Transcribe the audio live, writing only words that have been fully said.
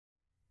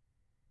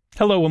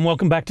Hello and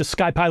welcome back to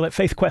SkyPilot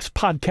Faith Quest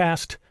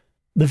Podcast,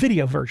 the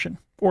video version.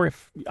 Or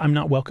if I'm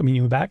not welcoming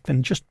you back,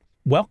 then just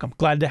welcome.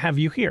 Glad to have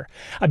you here.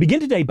 I begin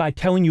today by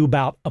telling you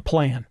about a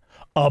plan,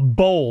 a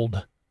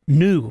bold,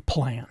 new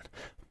plan.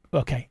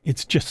 Okay,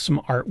 it's just some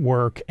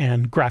artwork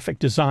and graphic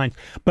design,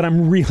 but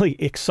I'm really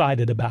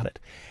excited about it.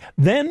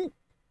 Then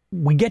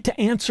we get to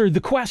answer the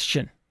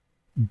question,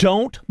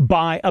 don't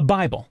buy a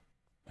Bible.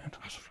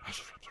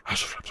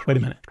 Wait a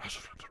minute.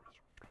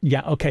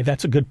 Yeah, okay,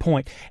 that's a good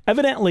point.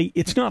 Evidently,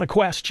 it's not a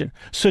question.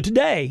 So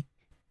today,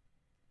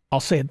 I'll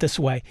say it this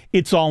way.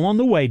 It's all on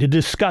the way to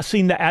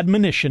discussing the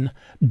admonition,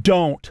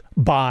 don't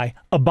buy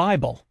a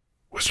Bible.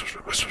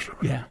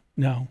 Yeah,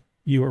 no,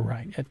 you were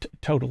right. It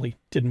totally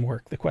didn't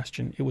work. The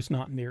question, it was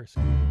not near as...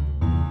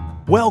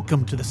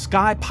 Welcome to the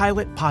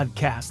SkyPilot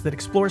Podcast that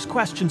explores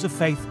questions of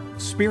faith,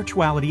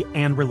 spirituality,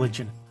 and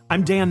religion.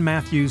 I'm Dan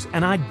Matthews,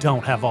 and I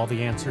don't have all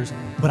the answers,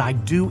 but I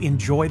do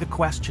enjoy the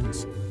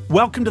questions.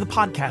 Welcome to the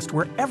podcast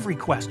where every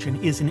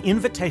question is an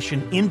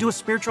invitation into a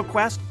spiritual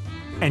quest,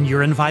 and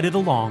you're invited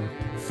along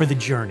for the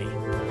journey.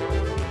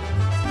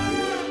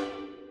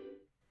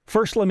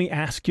 First, let me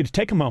ask you to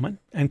take a moment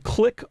and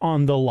click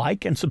on the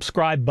like and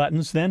subscribe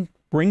buttons, then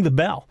ring the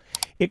bell.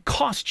 It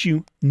costs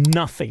you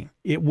nothing.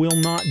 It will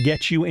not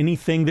get you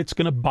anything that's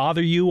going to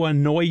bother you,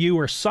 annoy you,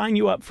 or sign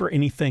you up for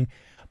anything,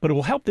 but it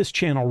will help this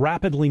channel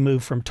rapidly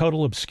move from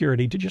total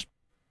obscurity to just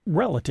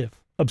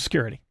relative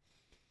obscurity.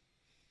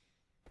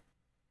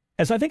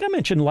 As I think I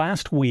mentioned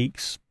last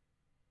week's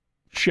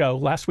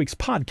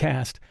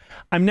podcast,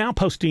 I'm now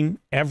posting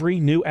every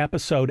new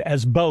episode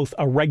as both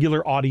a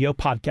regular audio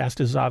podcast,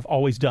 as I've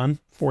always done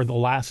for the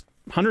last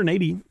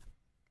 180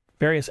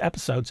 various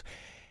episodes,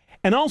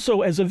 and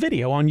also as a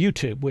video on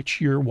YouTube,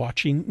 which you're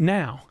watching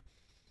now.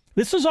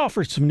 This has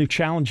offered some new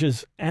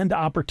challenges and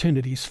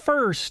opportunities.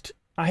 First,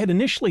 I had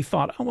initially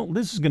thought, oh, well,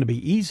 this is going to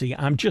be easy.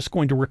 I'm just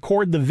going to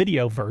record the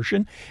video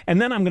version,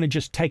 and then I'm going to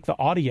just take the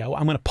audio.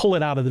 I'm going to pull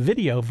it out of the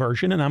video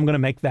version, and I'm going to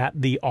make that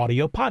the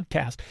audio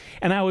podcast.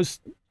 And I was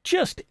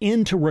just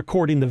into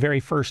recording the very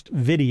first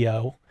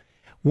video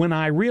when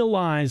I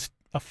realized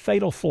a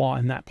fatal flaw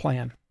in that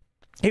plan.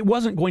 It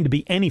wasn't going to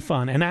be any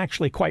fun and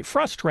actually quite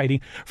frustrating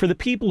for the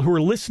people who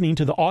are listening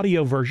to the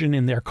audio version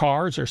in their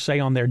cars or, say,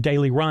 on their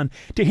daily run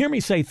to hear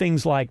me say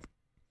things like,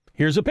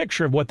 here's a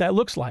picture of what that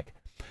looks like.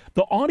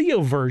 The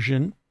audio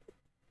version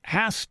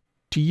has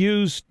to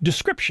use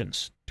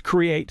descriptions to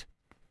create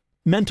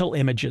mental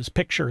images,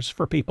 pictures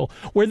for people,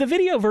 where the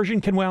video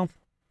version can, well,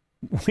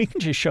 we can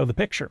just show the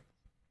picture.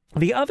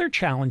 The other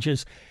challenge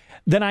is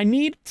that I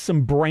need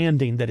some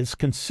branding that is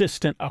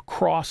consistent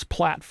across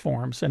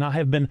platforms, and I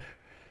have been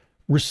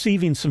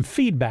receiving some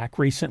feedback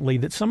recently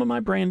that some of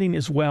my branding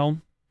is, well,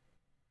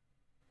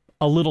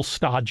 a little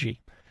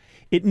stodgy.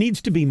 It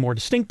needs to be more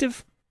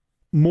distinctive,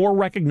 more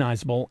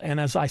recognizable, and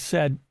as I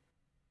said,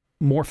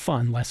 more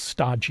fun, less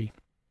stodgy.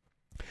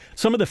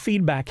 Some of the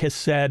feedback has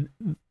said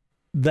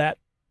that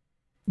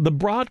the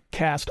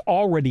broadcast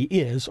already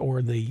is,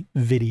 or the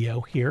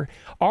video here,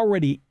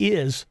 already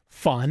is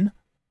fun,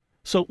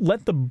 so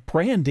let the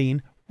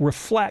branding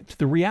reflect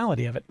the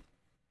reality of it.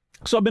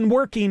 So I've been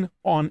working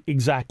on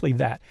exactly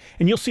that,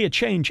 and you'll see a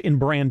change in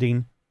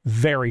branding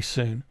very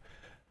soon.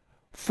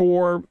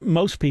 For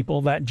most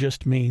people, that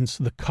just means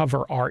the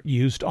cover art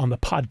used on the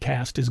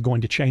podcast is going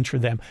to change for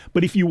them.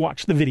 But if you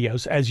watch the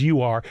videos, as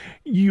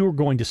you're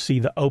going to see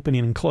the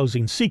opening and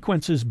closing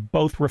sequences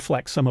both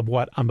reflect some of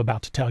what I'm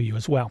about to tell you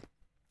as well.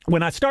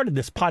 When I started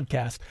this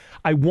podcast,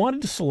 I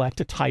wanted to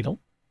select a title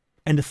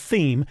and a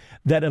theme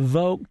that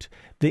evoked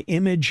the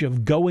image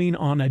of going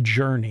on a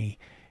journey,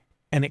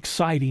 an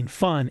exciting,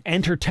 fun,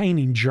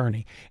 entertaining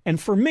journey. And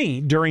for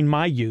me, during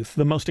my youth,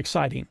 the most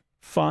exciting,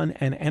 fun,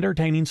 and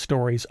entertaining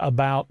stories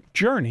about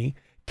journey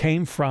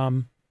came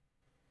from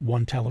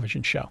one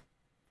television show,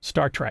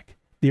 Star Trek,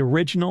 the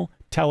original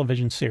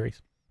television series.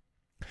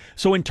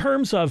 So in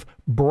terms of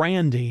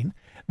branding,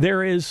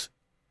 there is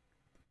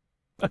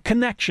a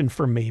connection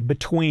for me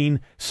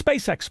between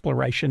space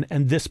exploration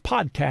and this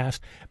podcast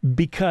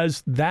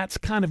because that's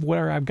kind of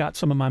where I've got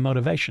some of my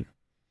motivation.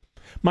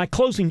 My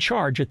closing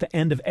charge at the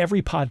end of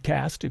every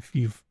podcast, if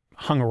you've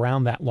hung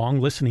around that long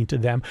listening to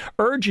them,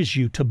 urges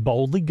you to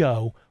boldly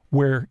go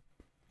where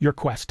your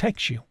quest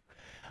takes you.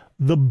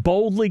 The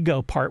boldly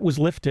go part was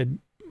lifted,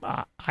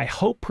 I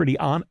hope pretty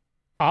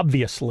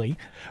obviously,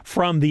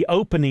 from the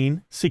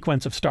opening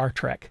sequence of Star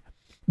Trek.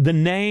 The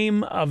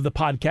name of the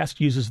podcast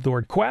uses the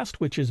word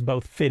quest, which is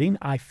both fitting,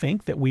 I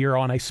think, that we are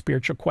on a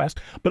spiritual quest,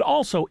 but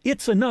also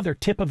it's another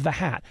tip of the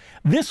hat.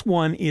 This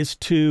one is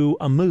to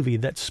a movie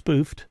that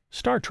spoofed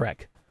Star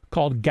Trek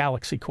called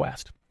Galaxy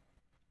Quest.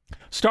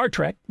 Star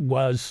Trek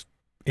was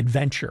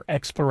adventure,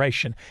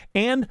 exploration,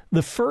 and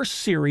the first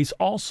series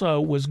also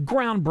was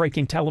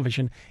groundbreaking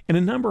television in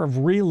a number of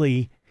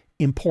really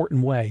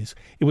important ways.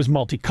 It was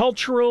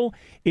multicultural,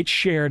 it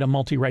shared a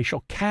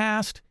multiracial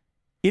cast,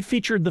 it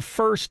featured the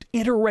first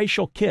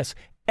interracial kiss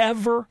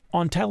ever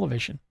on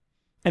television,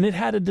 and it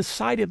had a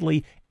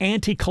decidedly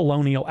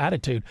anti-colonial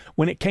attitude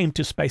when it came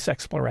to space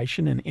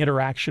exploration and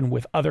interaction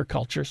with other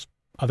cultures,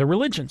 other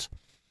religions.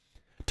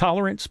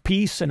 Tolerance,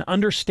 peace, and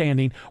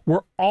understanding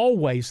were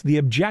always the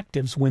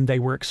objectives when they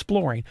were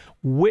exploring,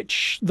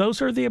 which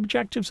those are the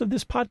objectives of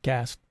this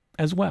podcast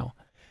as well.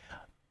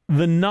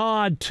 The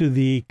nod to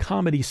the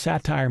comedy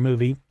satire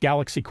movie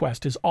Galaxy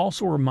Quest is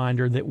also a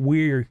reminder that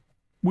we're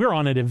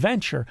on an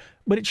adventure,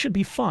 but it should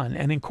be fun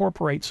and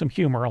incorporate some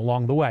humor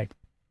along the way.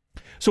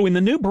 So in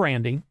the new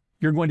branding,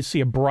 you're going to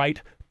see a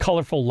bright,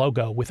 colorful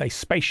logo with a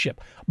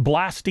spaceship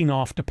blasting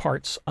off to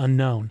parts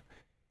unknown,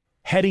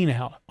 heading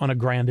out on a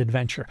grand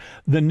adventure.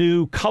 The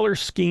new color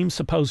scheme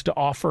supposed to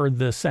offer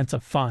the sense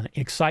of fun,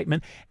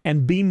 excitement,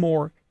 and be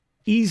more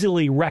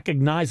easily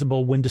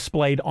recognizable when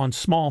displayed on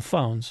small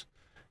phones.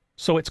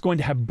 So it's going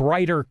to have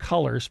brighter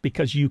colors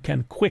because you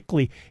can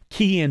quickly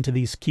key into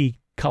these key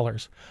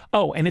colors.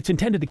 Oh, and it's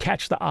intended to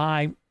catch the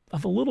eye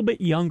of a little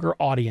bit younger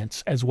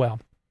audience as well.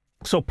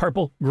 So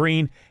purple,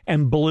 green,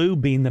 and blue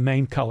being the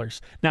main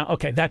colors. Now,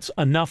 okay, that's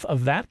enough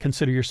of that.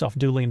 Consider yourself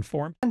duly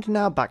informed. And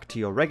now back to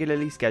your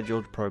regularly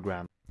scheduled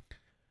program.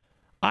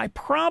 I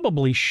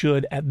probably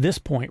should, at this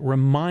point,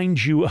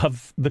 remind you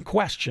of the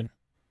question.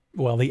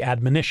 Well, the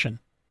admonition.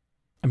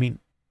 I mean,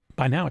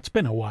 by now it's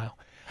been a while.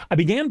 I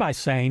began by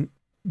saying,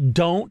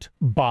 don't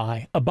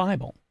buy a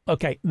Bible.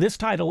 Okay, this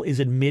title is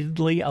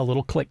admittedly a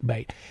little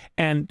clickbait.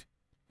 And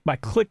by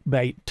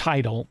clickbait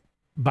title,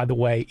 by the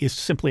way, is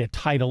simply a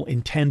title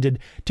intended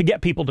to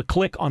get people to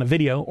click on a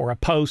video or a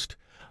post.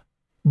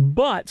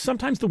 But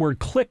sometimes the word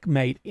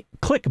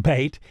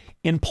clickbait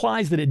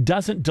implies that it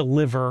doesn't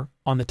deliver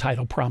on the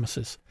title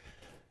promises.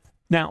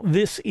 Now,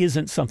 this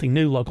isn't something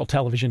new. Local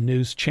television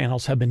news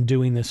channels have been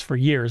doing this for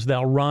years.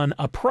 They'll run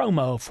a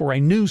promo for a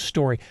news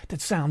story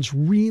that sounds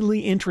really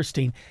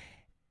interesting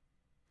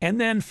and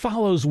then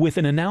follows with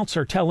an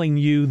announcer telling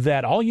you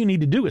that all you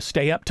need to do is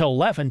stay up till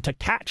 11 to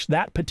catch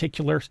that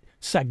particular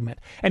segment.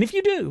 And if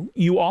you do,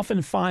 you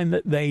often find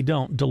that they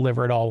don't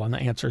deliver at all on the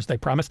answers they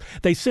promise.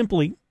 They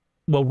simply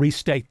will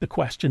restate the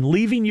question,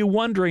 leaving you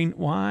wondering,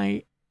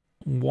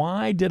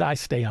 why did I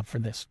stay up for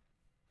this?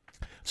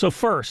 So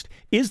first,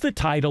 is the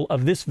title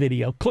of this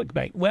video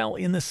clickbait? Well,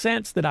 in the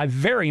sense that I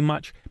very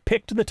much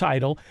picked the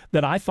title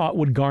that I thought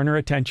would garner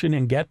attention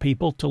and get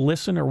people to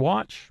listen or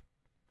watch.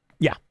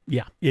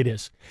 Yeah, it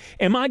is.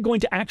 Am I going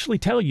to actually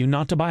tell you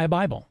not to buy a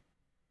Bible?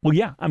 Well,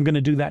 yeah, I'm going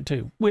to do that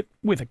too, with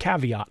a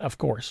caveat, of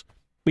course.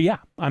 But yeah,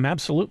 I'm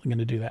absolutely going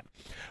to do that.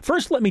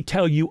 First, let me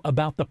tell you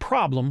about the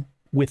problem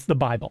with the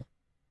Bible.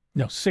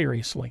 No,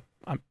 seriously,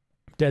 I'm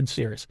dead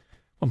serious.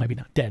 Well, maybe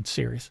not dead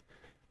serious.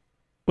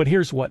 But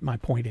here's what my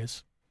point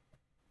is.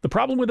 The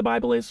problem with the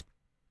Bible is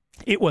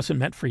it wasn't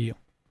meant for you.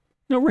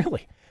 No,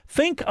 really.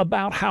 Think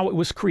about how it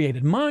was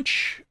created.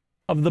 Much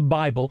of the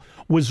Bible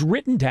was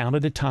written down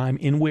at a time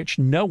in which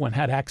no one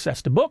had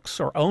access to books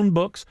or owned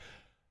books.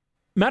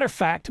 Matter of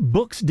fact,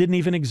 books didn't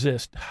even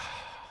exist.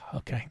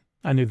 Okay,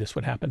 I knew this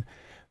would happen.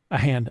 A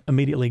hand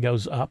immediately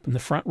goes up in the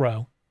front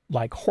row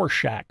like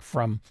Horshack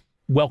from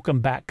Welcome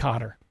Back,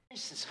 Kotter.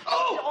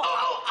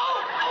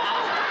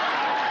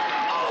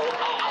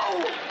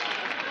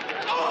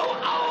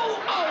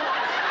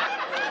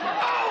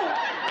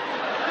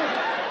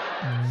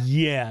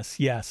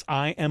 Yes,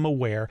 I am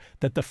aware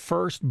that the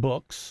first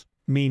books,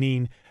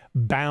 meaning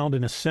bound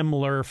in a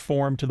similar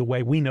form to the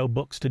way we know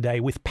books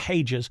today with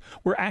pages,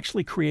 were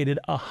actually created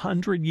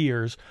 100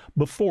 years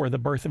before the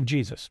birth of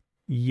Jesus.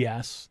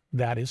 Yes,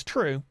 that is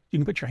true. You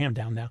can put your hand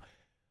down now.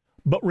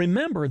 But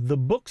remember, the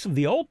books of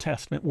the Old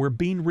Testament were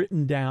being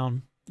written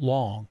down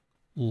long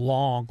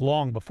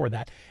before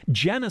that.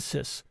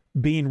 Genesis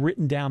being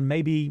written down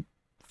maybe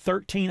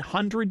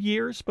 1,300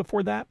 years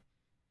before that.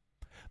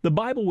 The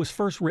Bible was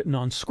first written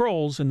on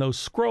scrolls, and those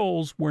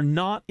scrolls were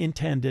not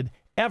intended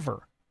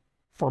ever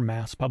for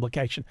mass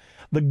publication.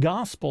 The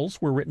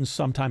Gospels were written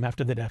sometime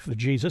after the death of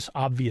Jesus,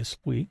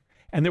 obviously,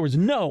 and there was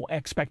no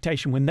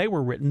expectation when they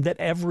were written that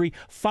every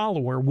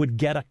follower would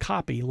get a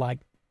copy like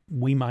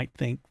we might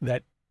think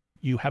that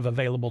you have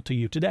available to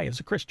you today as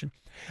a Christian.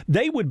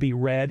 They would be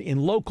read in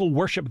local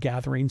worship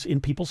gatherings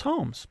in people's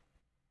homes.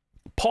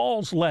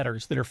 Paul's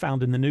letters that are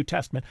found in the New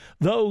Testament,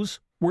 those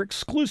were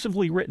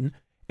exclusively written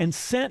and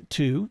sent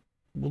to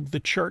the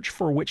church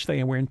for which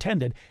they were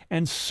intended,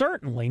 and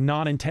certainly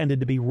not intended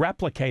to be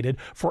replicated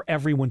for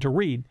everyone to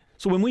read.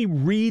 So when we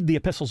read the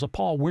epistles of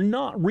Paul, we're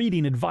not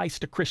reading advice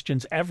to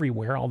Christians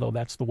everywhere, although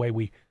that's the way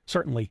we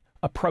certainly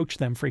approach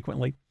them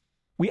frequently.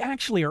 We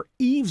actually are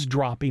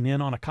eavesdropping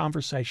in on a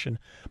conversation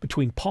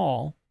between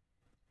Paul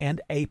and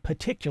a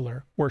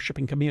particular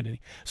worshiping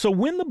community. So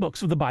when the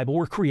books of the Bible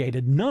were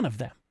created, none of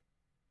them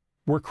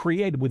were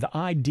created with the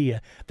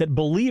idea that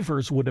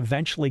believers would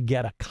eventually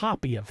get a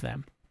copy of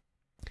them.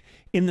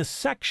 In the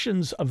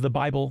sections of the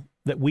Bible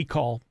that we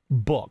call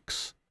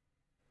books,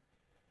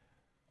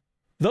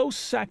 those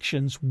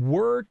sections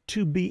were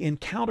to be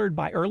encountered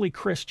by early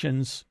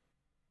Christians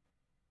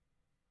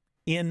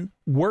in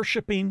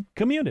worshiping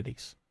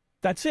communities.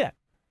 That's it.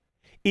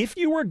 If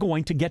you were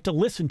going to get to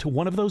listen to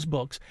one of those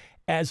books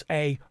as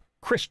a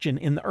Christian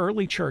in the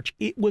early church,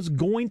 it was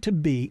going to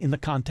be in the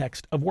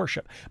context of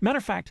worship. Matter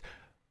of fact,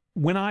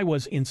 when I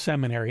was in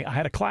seminary, I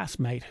had a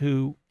classmate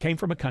who came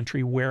from a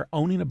country where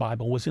owning a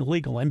Bible was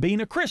illegal, and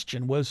being a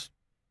Christian was,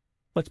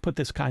 let's put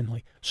this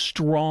kindly,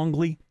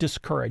 strongly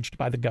discouraged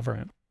by the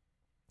government.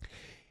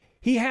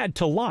 He had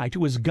to lie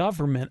to his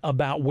government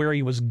about where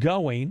he was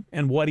going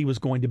and what he was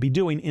going to be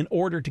doing in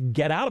order to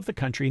get out of the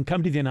country and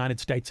come to the United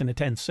States and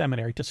attend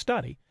seminary to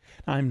study.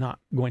 I'm not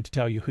going to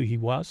tell you who he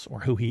was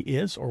or who he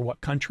is or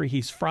what country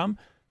he's from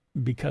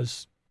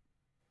because,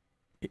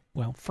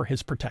 well, for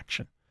his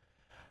protection.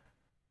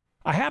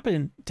 I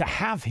happened to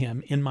have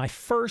him in my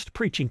first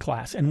preaching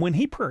class, and when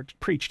he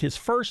preached his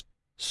first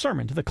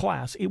sermon to the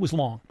class, it was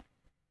long.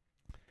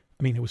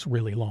 I mean, it was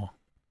really long.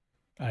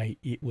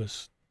 It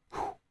was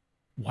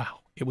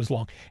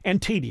long and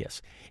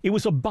tedious. It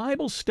was a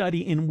Bible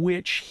study in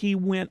which he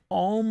went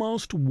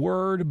almost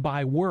word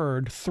by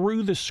word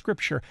through the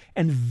scripture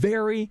and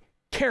very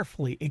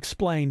carefully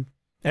explained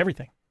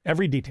everything,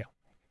 every detail.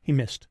 He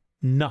missed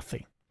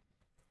nothing.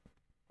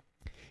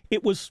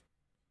 It was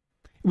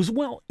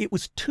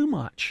too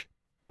much.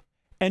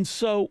 And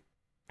so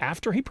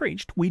after he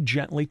preached, we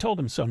gently told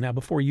him so. Now,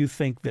 before you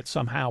think that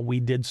somehow we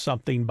did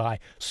something by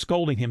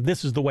scolding him,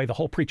 this is the way the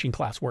whole preaching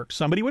class works.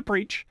 Somebody would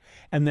preach,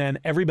 and then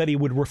everybody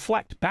would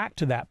reflect back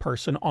to that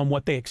person on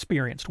what they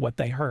experienced, what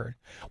they heard.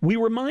 We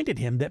reminded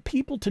him that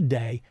people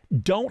today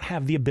don't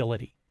have the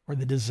ability or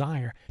the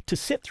desire to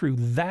sit through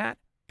that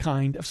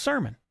kind of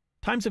sermon.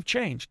 Times have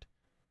changed.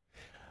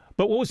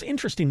 But what was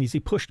interesting is he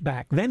pushed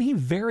back. Then he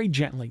very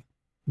gently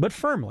but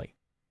firmly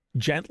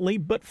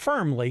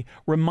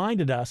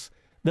reminded us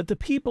that the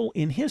people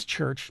in his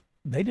church,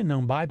 they didn't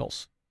own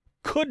Bibles,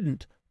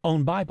 couldn't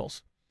own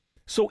Bibles.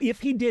 So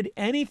if he did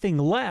anything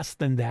less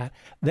than that,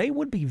 they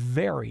would be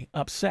very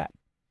upset.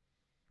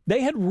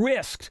 They had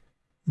risked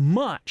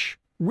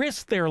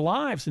their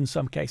lives in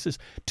some cases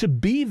to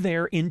be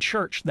there in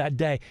church that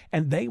day,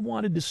 and they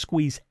wanted to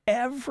squeeze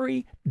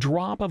every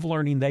drop of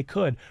learning they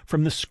could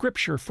from the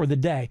scripture for the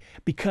day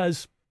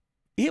because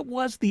it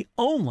was the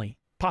only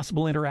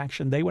possible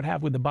interaction they would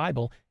have with the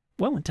Bible,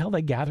 well, until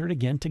they gathered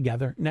again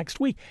together next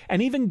week.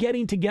 And even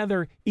getting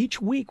together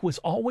each week was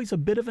always a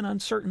bit of an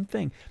uncertain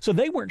thing. So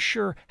they weren't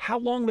sure how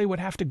long they would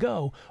have to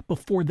go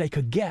before they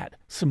could get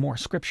some more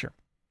scripture.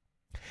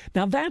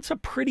 Now, that's a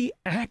pretty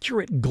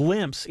accurate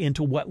glimpse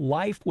into what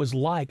life was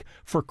like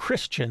for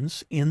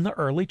Christians in the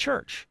early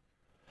church.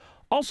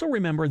 Also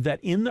remember that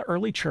in the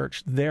early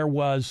church, there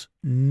was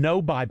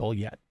no Bible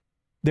yet.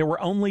 There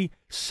were only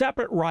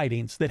separate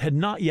writings that had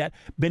not yet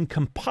been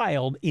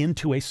compiled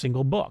into a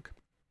single book.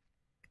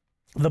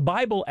 The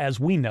Bible, as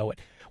we know it,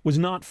 was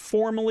not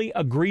formally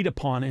agreed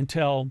upon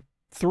until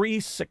 3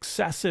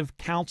 successive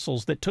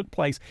councils that took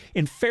place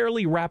in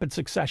fairly rapid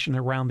succession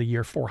around the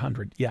year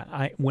 400.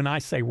 Yeah, when I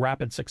say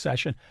rapid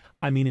succession,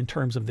 I mean in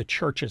terms of the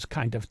church's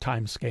kind of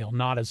time scale,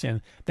 not as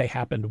in they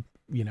happened,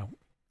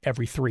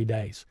 every 3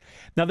 days.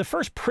 Now, the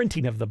first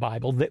printing of the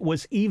Bible that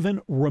was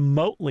even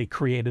remotely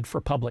created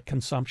for public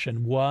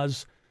consumption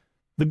was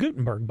the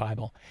Gutenberg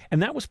Bible,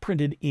 and that was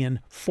printed in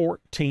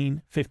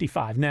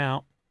 1455.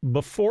 Now,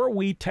 before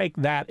we take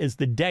that as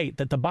the date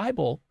that the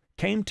Bible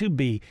came to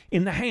be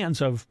in the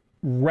hands of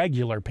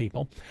regular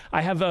people,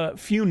 I have a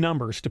few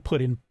numbers to put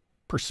in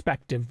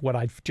perspective what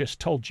I've just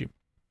told you.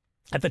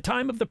 At the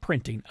time of the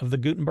printing of the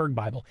Gutenberg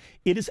Bible,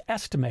 it is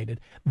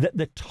estimated that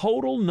the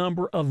total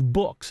number of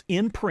books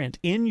in print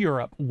in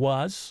Europe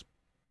was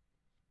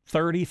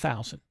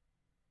 30,000.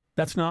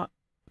 That's not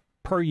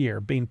per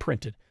year being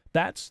printed.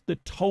 That's the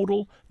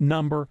total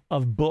number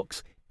of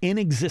books in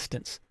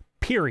existence,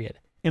 period,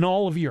 in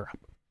all of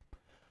Europe.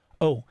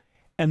 Oh,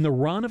 and the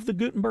run of the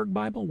Gutenberg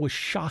Bible was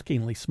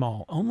shockingly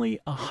small, only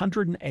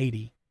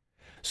 180.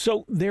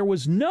 So there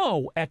was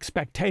no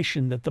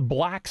expectation that the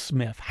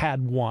blacksmith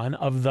had one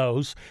of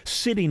those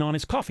sitting on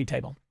his coffee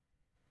table.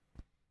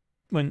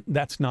 When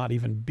that's not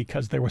even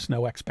because there was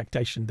no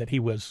expectation that he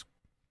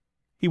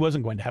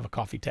wasn't going to have a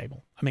coffee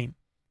table. I mean,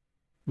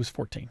 it was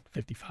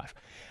 1455.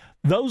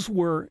 Those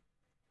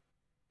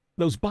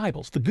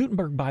Bibles, the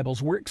Gutenberg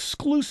Bibles, were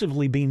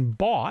exclusively being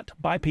bought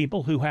by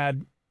people who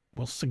had,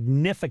 well,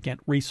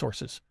 significant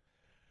resources,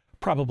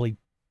 probably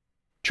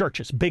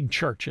churches, big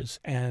churches,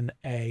 and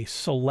a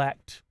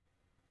select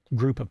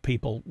group of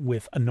people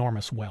with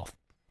enormous wealth.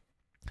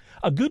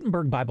 A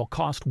Gutenberg Bible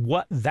cost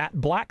what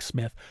that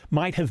blacksmith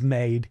might have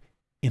made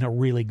in a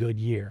really good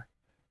year.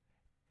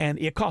 And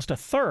it cost a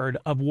third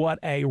of what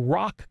a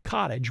rock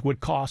cottage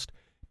would cost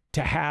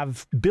to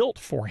have built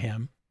for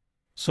him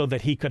so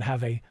that he could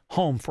have a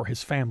home for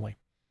his family.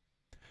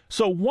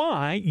 So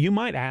why, you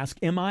might ask,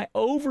 am I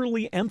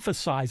overly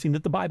emphasizing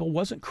that the Bible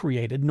wasn't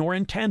created nor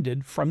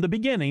intended from the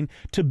beginning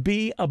to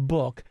be a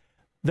book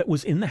that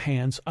was in the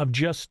hands of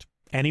just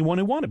anyone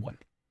who wanted one?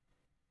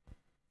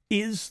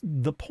 Is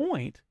the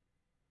point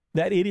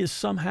that it is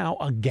somehow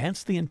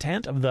against the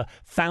intent of the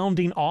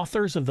founding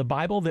authors of the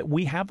Bible that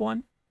we have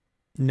one?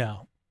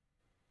 No.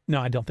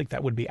 No, I don't think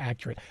that would be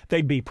accurate.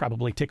 They'd be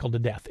probably tickled to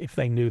death if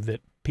they knew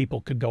that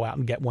people could go out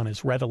and get one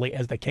as readily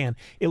as they can,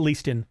 at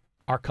least in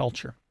our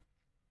culture.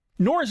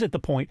 Nor is it the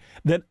point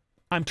that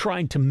I'm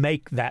trying to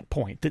make that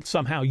point, that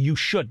somehow you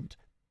shouldn't.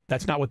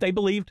 That's not what they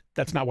believed.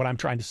 That's not what I'm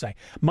trying to say.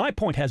 My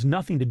point has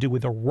nothing to do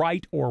with the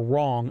right or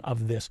wrong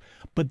of this,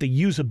 but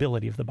the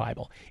usability of the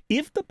Bible.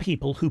 If the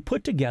people who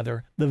put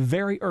together the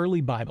very early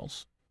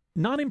Bibles,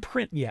 not in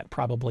print yet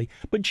probably,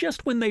 but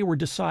just when they were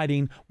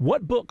deciding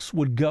what books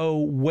would go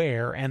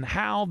where and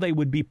how they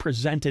would be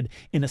presented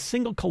in a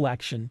single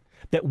collection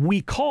that we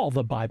call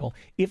the Bible,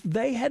 if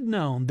they had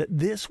known that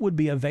this would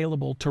be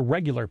available to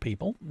regular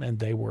people, and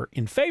they were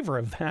in favor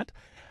of that,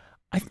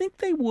 I think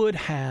they would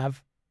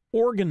have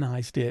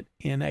organized it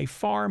in a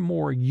far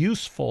more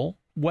useful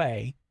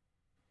way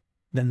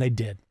than they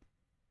did.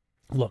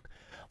 Look,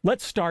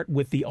 let's start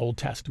with the Old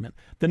Testament.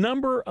 The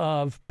number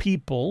of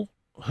people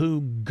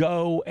who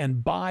go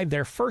and buy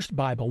their first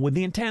Bible with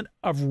the intent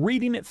of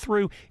reading it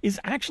through is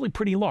actually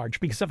pretty large,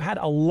 because I've had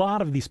a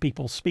lot of these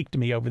people speak to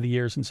me over the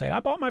years and say, I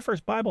bought my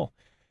first Bible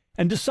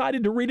and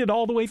decided to read it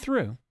all the way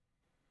through.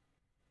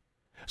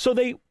 So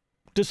they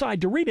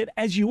decide to read it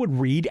as you would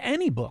read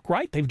any book,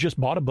 right? They've just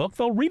bought a book.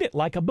 They'll read it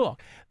like a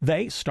book.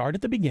 They start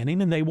at the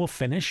beginning and they will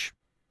finish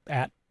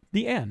at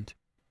the end,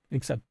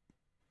 except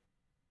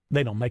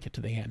they don't make it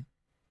to the end,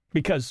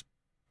 because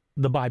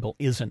the Bible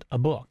isn't a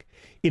book.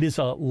 It is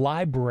a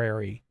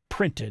library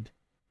printed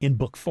in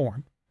book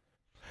form.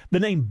 The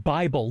name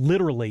Bible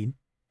literally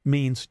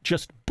means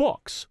just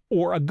books,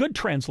 or a good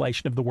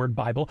translation of the word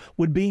Bible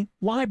would be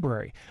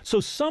library. So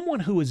someone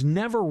who has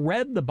never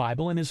read the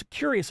Bible and is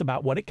curious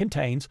about what it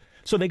contains,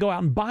 so they go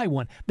out and buy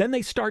one. Then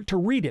they start to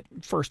read it,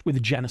 first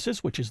with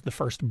Genesis, which is the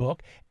first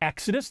book,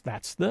 Exodus,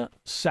 that's the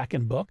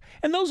second book,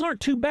 and those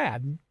aren't too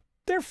bad.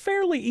 They're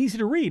fairly easy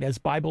to read as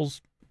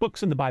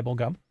books in the Bible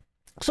go.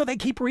 So they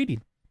keep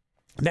reading.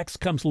 Next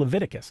comes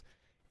Leviticus.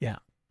 Yeah,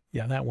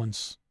 that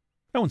one's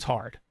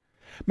hard.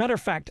 Matter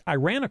of fact, I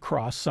ran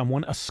across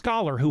someone, a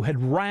scholar, who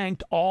had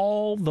ranked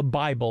all the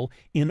Bible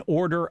in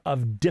order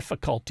of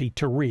difficulty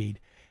to read.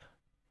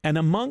 And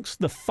amongst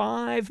the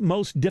 5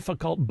 most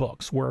difficult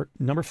books were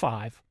number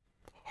 5,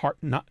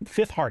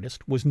 fifth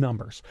hardest was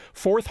Numbers.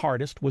 4th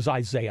hardest was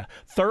Isaiah.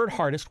 3rd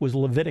hardest was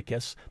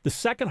Leviticus. The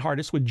 2nd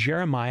hardest was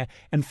Jeremiah.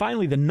 And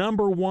finally, the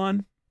number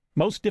 1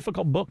 most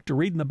difficult book to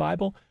read in the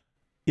Bible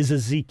is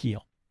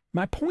Ezekiel.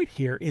 My point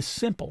here is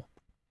simple.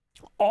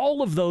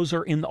 All of those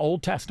are in the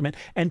Old Testament,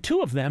 and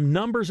 2 of them,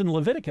 Numbers and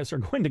Leviticus, are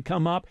going to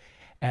come up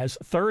as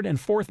 3rd and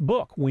 4th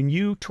book when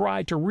you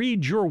try to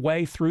read your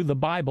way through the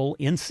Bible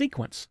in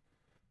sequence.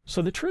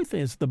 So the truth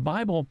is, the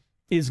Bible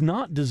is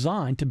not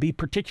designed to be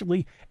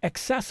particularly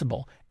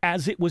accessible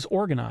as it was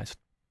organized.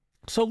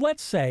 So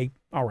let's say,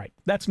 all right,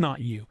 that's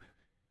not you.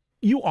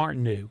 You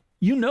aren't new.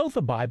 You know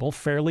the Bible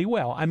fairly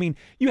well. I mean,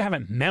 you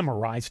haven't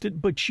memorized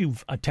it, but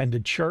you've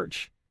attended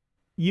church.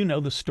 You know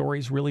the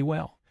stories really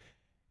well.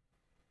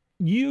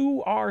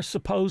 You are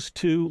supposed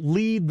to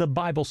lead the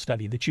Bible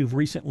study that you've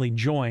recently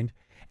joined,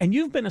 and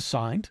you've been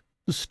assigned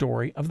the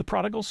story of the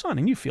prodigal son,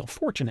 and you feel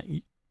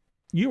fortunate.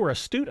 You are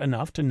astute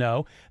enough to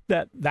know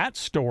that that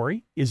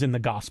story is in the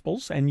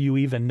Gospels, and you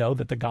even know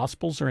that the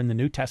Gospels are in the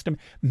New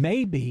Testament.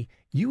 Maybe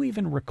you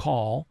even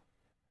recall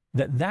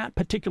that that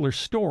particular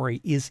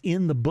story is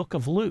in the book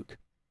of Luke.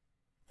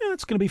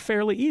 It's going to be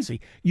fairly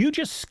easy. You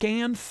just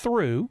scan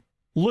through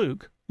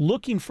Luke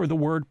looking for the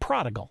word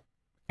prodigal,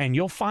 and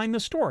you'll find the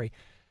story.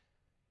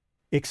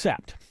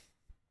 Except,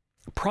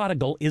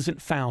 prodigal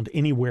isn't found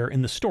anywhere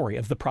in the story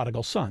of the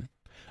prodigal son.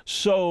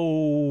 So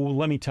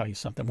let me tell you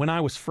something. When I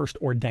was first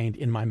ordained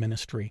in my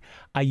ministry,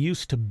 I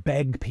used to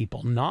beg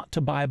people not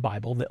to buy a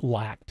Bible that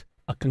lacked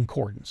a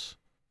concordance.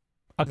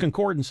 A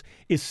concordance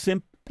is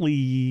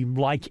simply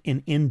like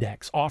an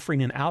index,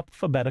 offering an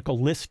alphabetical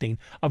listing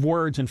of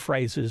words and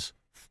phrases,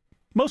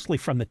 mostly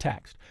from the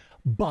text.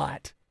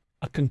 But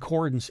a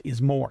concordance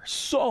is more,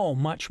 so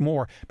much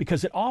more,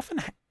 because it often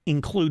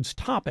includes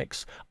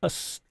topics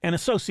and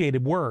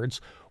associated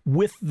words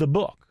with the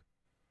book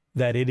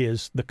that it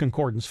is the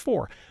concordance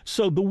for.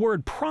 So the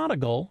word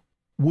prodigal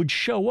would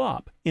show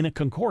up in a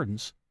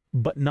concordance,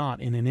 but not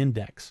in an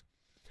index.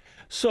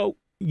 So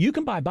you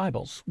can buy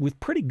Bibles with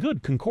pretty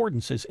good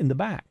concordances in the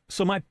back.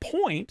 So my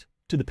point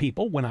to the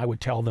people, when I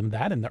would tell them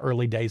that in the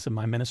early days of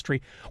my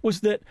ministry,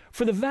 was that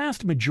for the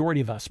vast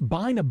majority of us,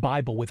 buying a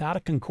Bible without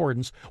a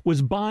concordance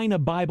was buying a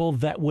Bible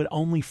that would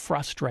only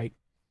frustrate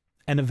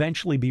and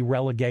eventually be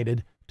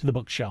relegated to the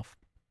bookshelf.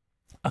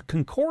 A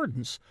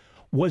concordance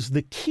was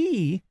the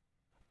key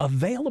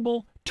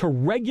available to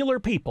regular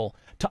people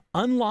to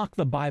unlock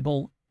the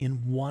Bible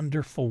in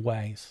wonderful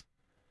ways.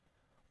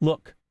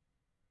 Look,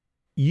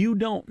 you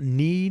don't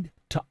need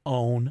to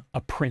own a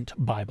print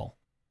Bible.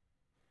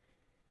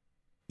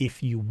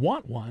 If you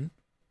want one,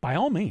 by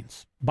all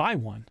means, buy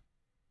one.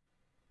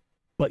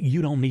 But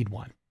you don't need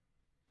one.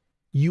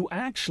 You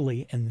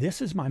actually, and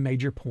this is my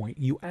major point,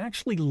 you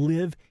actually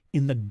live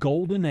in the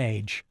golden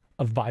age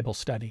of Bible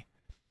study,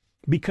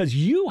 because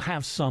you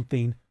have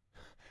something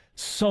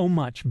so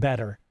much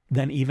better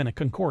than even a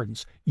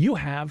concordance. You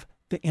have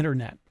the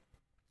internet.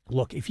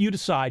 Look, if you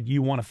decide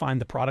you want to find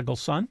the prodigal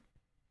son,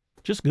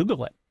 just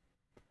Google it.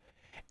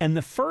 And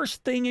the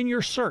first thing in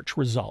your search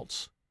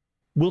results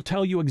will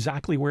tell you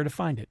exactly where to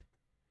find it.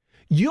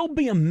 you'll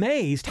be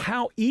amazed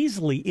how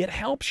easily it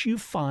helps you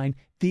find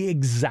the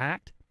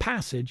exact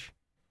passage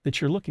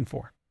that you're looking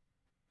for.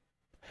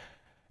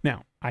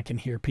 Now, I can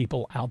hear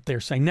people out there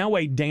saying, now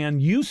wait, Dan,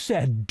 you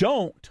said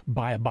don't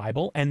buy a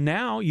Bible, and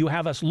now you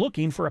have us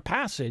looking for a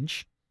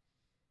passage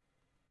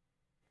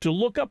to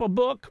look up a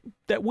book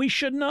that we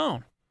shouldn't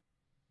own.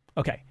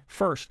 Okay,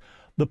 first,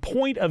 the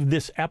point of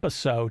this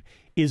episode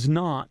is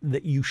not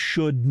that you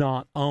should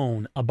not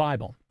own a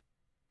Bible.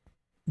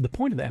 The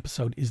point of the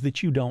episode is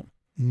that you don't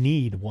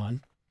need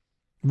one.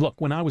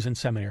 Look, when I was in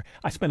seminary,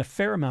 I spent a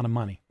fair amount of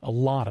money, a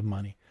lot of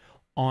money,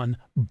 on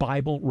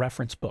Bible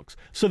reference books,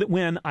 so that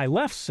when I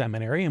left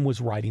seminary and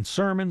was writing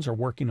sermons or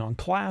working on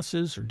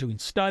classes or doing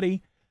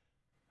study,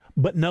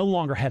 but no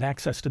longer had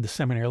access to the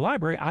seminary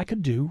library, I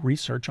could do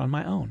research on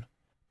my own.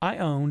 I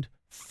owned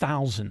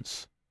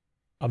thousands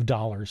of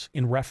dollars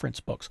in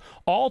reference books,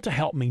 all to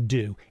help me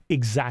do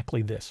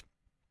exactly this.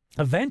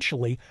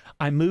 Eventually,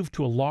 I moved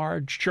to a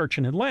large church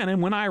in Atlanta,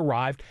 and when I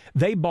arrived,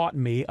 they bought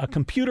me a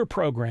computer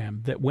program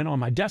that went on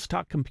my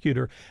desktop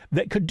computer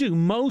that could do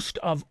most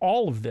of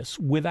all of this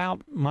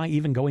without my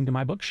even going to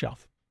my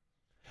bookshelf.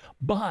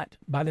 But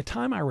by the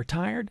time I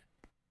retired,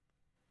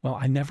 well,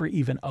 I never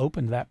even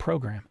opened that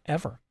program,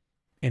 ever,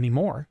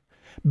 anymore,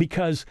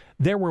 because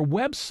there were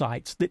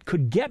websites that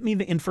could get me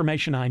the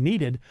information I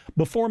needed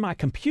before my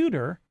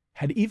computer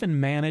had even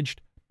managed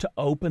to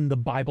open the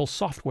Bible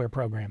software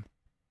program.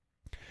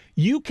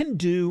 You can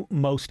do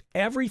most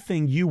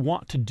everything you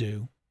want to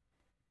do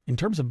in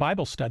terms of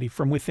Bible study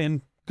from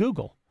within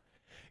Google.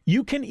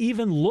 You can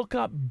even look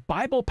up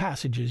Bible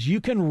passages.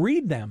 You can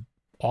read them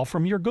all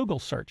from your Google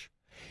search.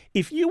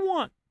 If you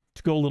want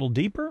to go a little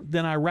deeper,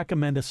 then I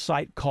recommend a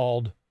site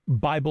called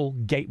Bible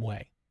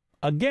Gateway.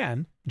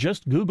 Again,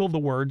 just Google the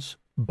words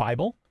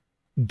Bible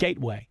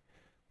Gateway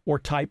or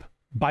type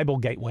Bible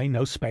Gateway,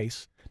 no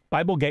space,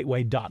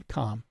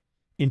 BibleGateway.com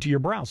into your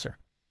browser.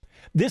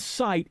 This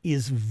site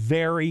is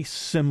very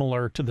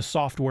similar to the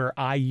software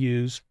I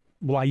used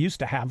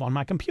to have on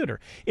my computer.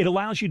 It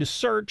allows you to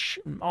search,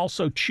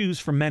 also choose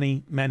from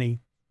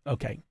many,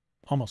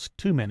 almost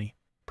too many,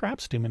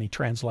 perhaps too many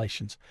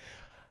translations.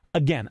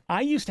 Again,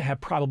 I used to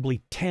have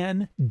probably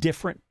 10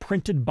 different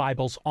printed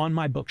Bibles on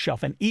my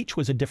bookshelf, and each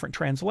was a different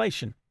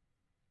translation.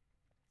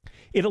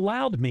 It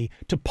allowed me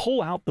to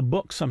pull out the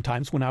book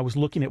sometimes when I was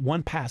looking at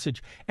one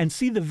passage and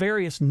see the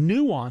various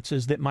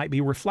nuances that might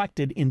be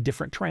reflected in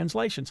different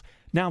translations.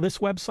 Now, this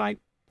website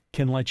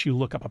can let you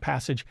look up a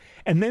passage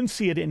and then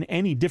see it in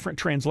any different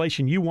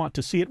translation you want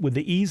to see it with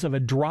the ease of a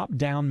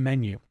drop-down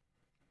menu.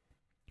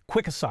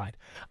 Quick aside,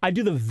 I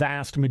do the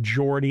vast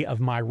majority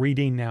of my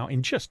reading now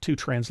in just two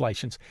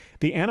translations,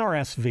 the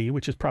NRSV,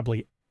 which is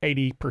probably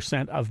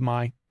 80% of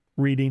my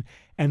reading,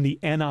 and the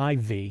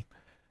NIV.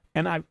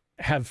 And I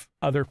have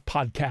other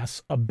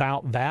podcasts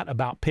about that,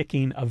 about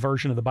picking a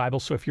version of the Bible.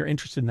 So if you're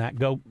interested in that,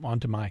 go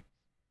onto my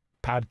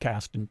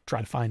podcast and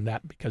try to find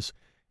that, because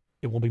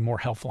it will be more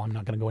helpful. I'm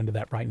not going to go into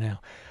that right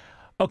now.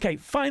 Okay,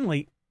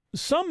 finally,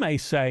 some may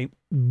say,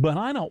 but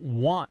I don't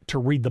want to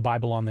read the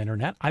Bible on the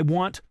internet. I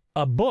want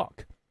a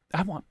book.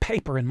 I want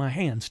paper in my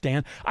hands,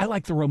 Dan. I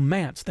like the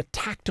romance, the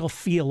tactile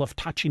feel of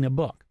touching a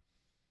book.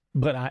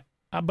 But I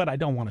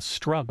don't want to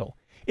struggle.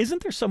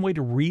 Isn't there some way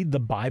to read the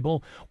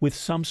Bible with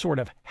some sort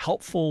of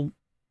helpful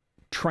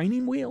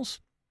training wheels?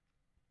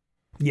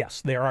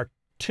 Yes, there are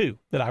two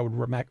that I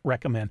would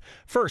recommend.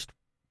 First,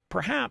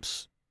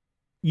 perhaps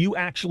you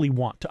actually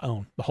want to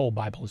own the whole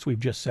Bible, as we've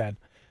just said,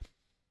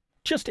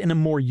 just in a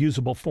more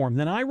usable form.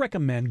 Then I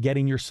recommend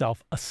getting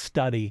yourself a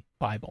study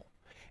Bible.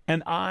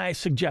 And I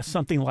suggest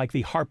something like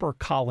the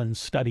HarperCollins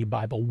Study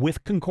Bible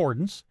with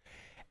concordance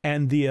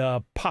and the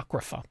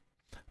Apocrypha.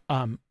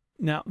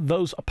 Now,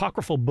 those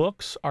apocryphal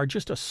books are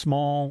just a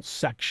small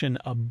section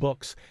of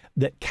books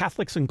that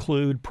Catholics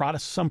include,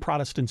 some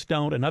Protestants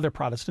don't, and other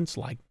Protestants,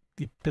 like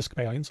the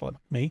Episcopalians, like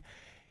me,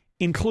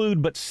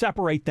 include but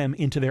separate them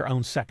into their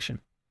own section.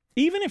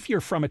 Even if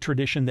you're from a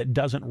tradition that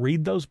doesn't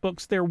read those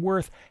books, they're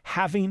worth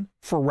having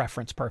for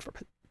reference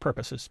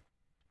purposes.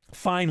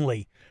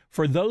 Finally,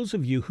 for those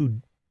of you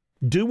who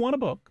do want a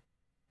book,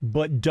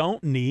 but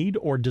don't need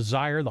or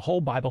desire the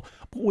whole Bible,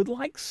 but would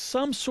like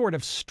some sort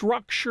of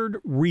structured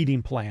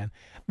reading plan,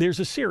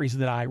 there's a series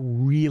that I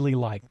really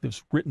like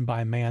that's written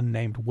by a man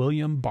named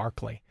William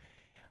Barclay.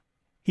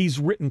 He's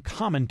written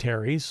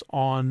commentaries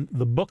on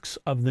the books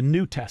of the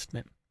New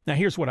Testament. Now,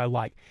 here's what I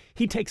like.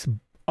 He takes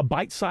a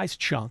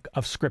bite-sized chunk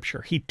of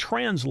Scripture. He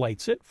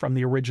translates it from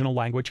the original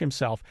language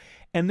himself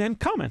and then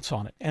comments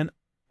on it. And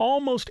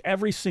almost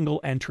every single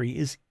entry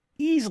is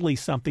easily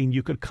something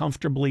you could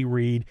comfortably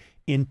read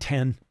in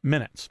 10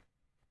 minutes.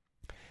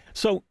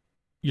 So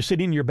you're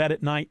sitting in your bed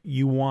at night,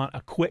 you want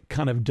a quick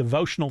kind of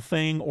devotional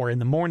thing, or in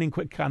the morning,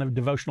 quick kind of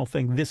devotional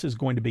thing. This is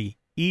going to be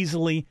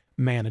easily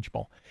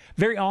manageable.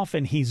 Very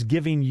often he's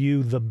giving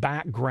you the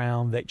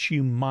background that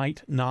you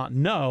might not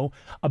know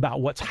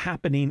about what's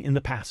happening in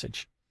the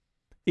passage.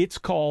 It's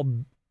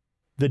called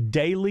The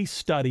Daily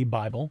Study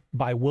Bible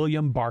by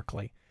William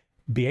Barclay,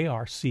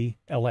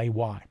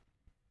 B-A-R-C-L-A-Y.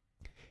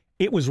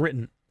 It was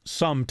written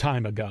some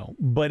time ago,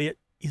 but it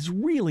is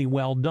really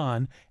well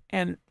done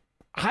and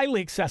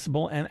highly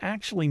accessible and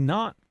actually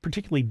not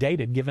particularly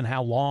dated given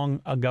how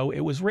long ago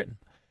it was written.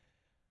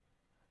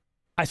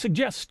 I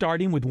suggest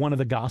starting with one of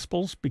the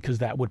Gospels because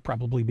that would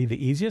probably be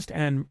the easiest,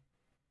 and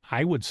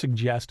I would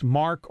suggest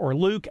Mark or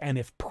Luke, and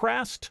if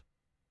pressed,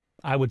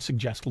 I would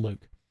suggest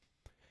Luke.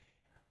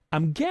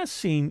 I'm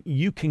guessing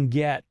you can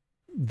get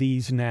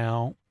these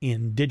now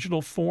in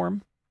digital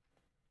form,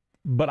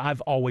 but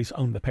I've always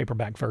owned the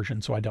paperback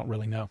version, so I don't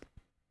really know.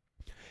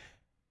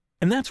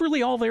 And that's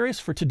really all there is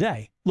for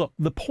today. Look,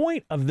 the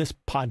point of this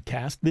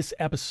podcast, this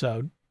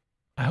episode,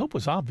 I hope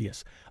was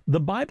obvious. The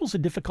Bible's a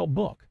difficult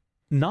book,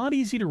 not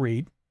easy to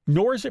read,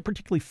 nor is it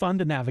particularly fun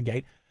to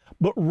navigate,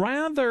 but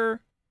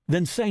rather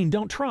than saying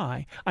don't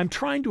try, I'm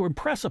trying to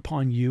impress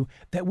upon you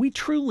that we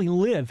truly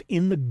live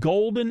in the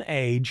golden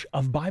age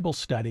of Bible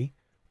study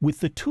with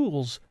the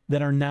tools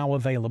that are now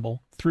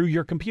available through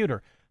your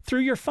computer, through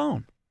your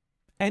phone.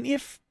 And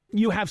if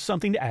you have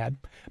something to add,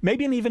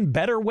 maybe an even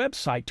better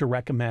website to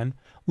recommend,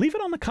 leave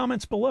it on the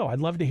comments below. I'd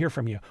love to hear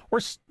from you. Or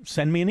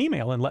send me an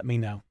email and let me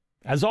know.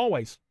 As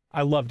always,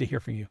 I love to hear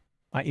from you.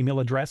 My email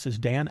address is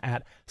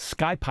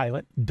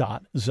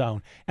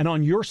dan@skypilot.zone. And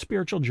on your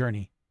spiritual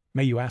journey,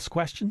 may you ask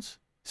questions,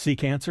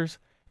 seek answers,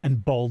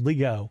 and boldly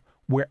go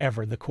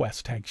wherever the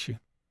quest takes you.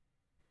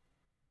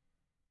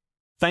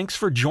 Thanks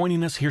for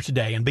joining us here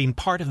today and being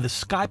part of the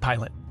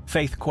SkyPilot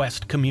Faith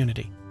Quest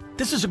community.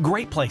 This is a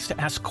great place to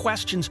ask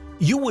questions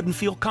you wouldn't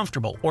feel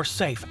comfortable or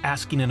safe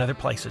asking in other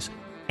places.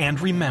 And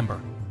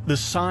remember, the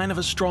sign of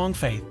a strong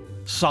faith,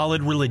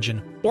 solid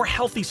religion, or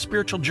healthy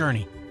spiritual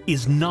journey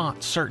is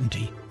not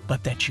certainty,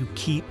 but that you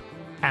keep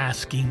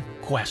asking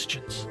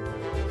questions.